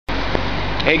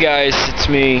Hey guys, it's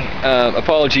me.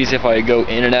 Apologies if I go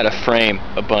in and out of frame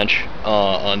a bunch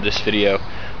on this video.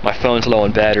 My phone's low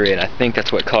on battery, and I think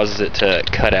that's what causes it to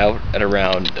cut out at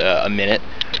around a minute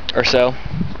or so.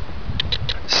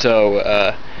 So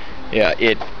yeah,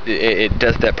 it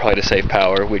does that probably to save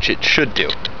power, which it should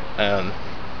do. But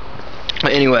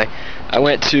anyway, I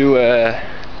went to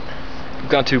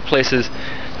gone to places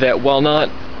that, while not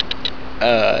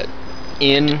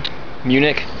in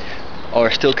Munich, are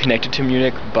still connected to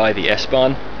Munich by the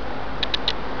S-bahn.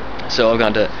 So I've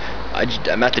gone to,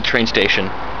 I'm at the train station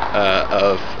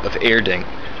of Erding,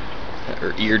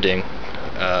 or Erding.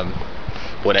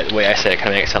 The way I say it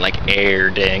kind of makes it sound like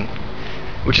Erding,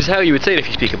 which is how you would say it if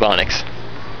you speak Ebonics.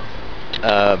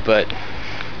 But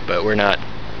we're not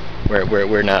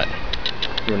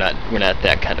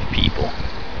that kind of people,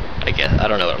 I guess. I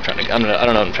don't know what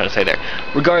I'm trying to say there.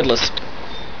 Regardless,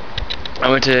 I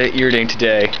went to Erding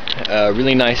today.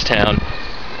 Really nice town.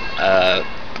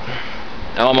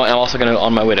 I'm also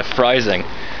on my way to Freising,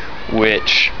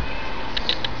 which,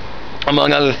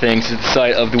 among other things, is the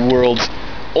site of the world's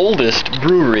oldest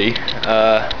brewery.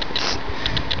 It's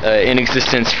in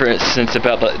existence since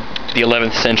about the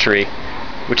 11th century,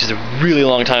 which is a really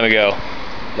long time ago.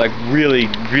 Like, really,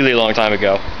 really long time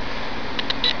ago.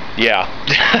 Yeah.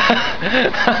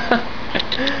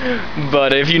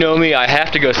 But if you know me, I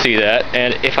have to go see that,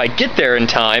 and if I get there in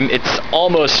time, it's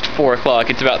almost 4 o'clock.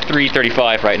 It's about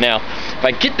 3:35 right now. If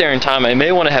I get there in time, I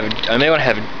may want to have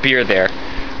a beer there,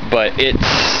 but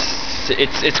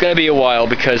it's going to be a while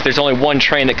because there's only one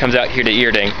train that comes out here to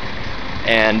Erding,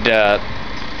 and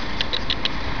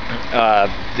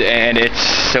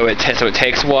it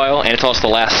takes a while, and it's also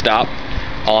the last stop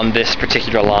on this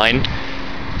particular line.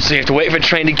 So you have to wait for the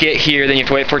train to get here, then you have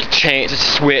to wait for it to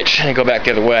switch, and go back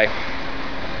the other way.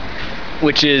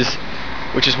 Which is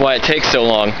why it takes so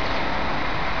long.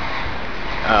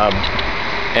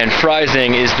 And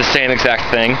Freising is the same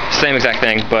exact thing,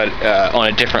 but on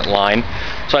a different line.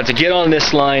 So I have to get on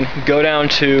this line, go down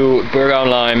to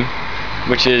Line,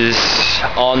 which is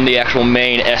on the actual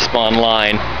main S-bahn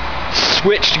line,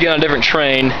 switch to get on a different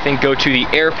train, then go to the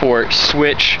airport,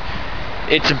 switch.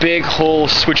 It's a big whole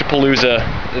switchapalooza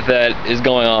that is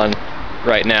going on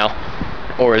right now,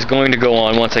 or is going to go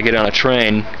on once I get on a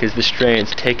train, because this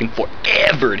train's taking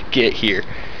forever to get here.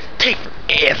 Take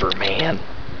forever, man.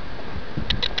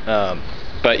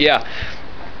 But yeah,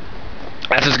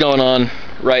 that's what's going on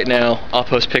right now. I'll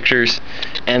post pictures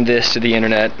and this to the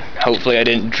internet. Hopefully I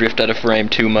didn't drift out of frame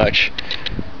too much.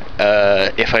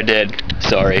 If I did,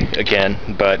 sorry again,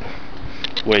 but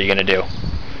what are you gonna do?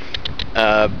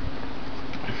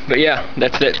 But yeah,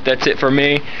 that's it for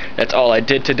me. That's all I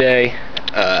did today.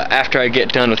 After I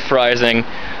get done with Freising,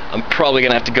 I'm probably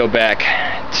gonna have to go back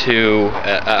to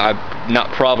I am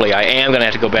gonna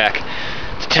have to go back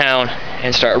to town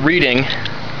and start reading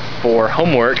for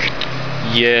homework.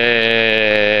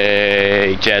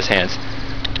 Yay, jazz hands.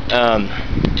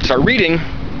 Start reading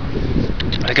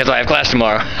because I have class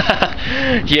tomorrow.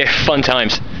 Yeah, fun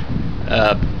times.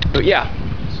 But yeah.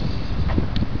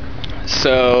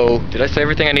 So, did I say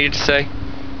everything I needed to say?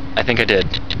 I think I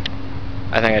did.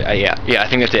 I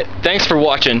think that's it. Thanks for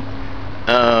watching.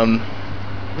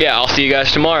 Yeah, I'll see you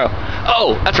guys tomorrow.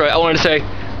 Oh, that's right. I wanted to say,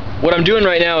 what I'm doing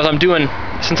right now is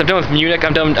since I'm done with Munich,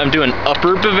 I'm doing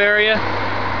Upper Bavaria,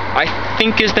 I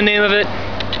think is the name of it,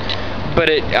 but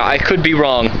I could be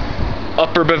wrong.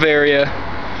 Upper Bavaria,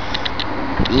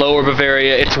 Lower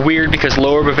Bavaria. It's weird because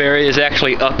Lower Bavaria is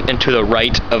actually up and to the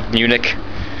right of Munich.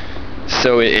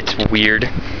 So it's weird.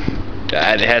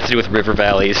 It has to do with river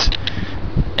valleys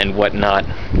and whatnot,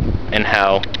 and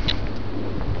how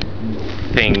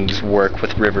things work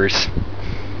with rivers,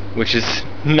 which is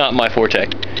not my forte.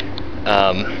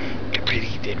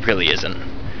 It really isn't.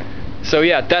 So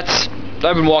yeah, I've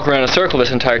been walking around in a circle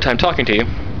this entire time talking to you.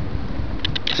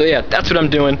 So yeah, that's what I'm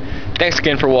doing. Thanks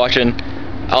again for watching.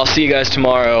 I'll see you guys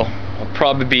tomorrow.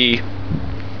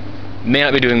 May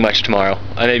not be doing much tomorrow.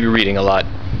 I may be reading a lot.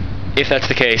 If that's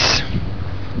the case,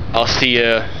 I'll see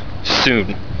you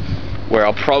soon, where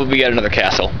I'll probably be at another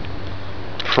castle.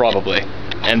 Probably.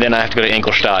 And then I have to go to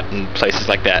Ingolstadt and places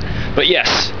like that. But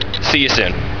yes, see you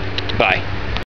soon. Bye.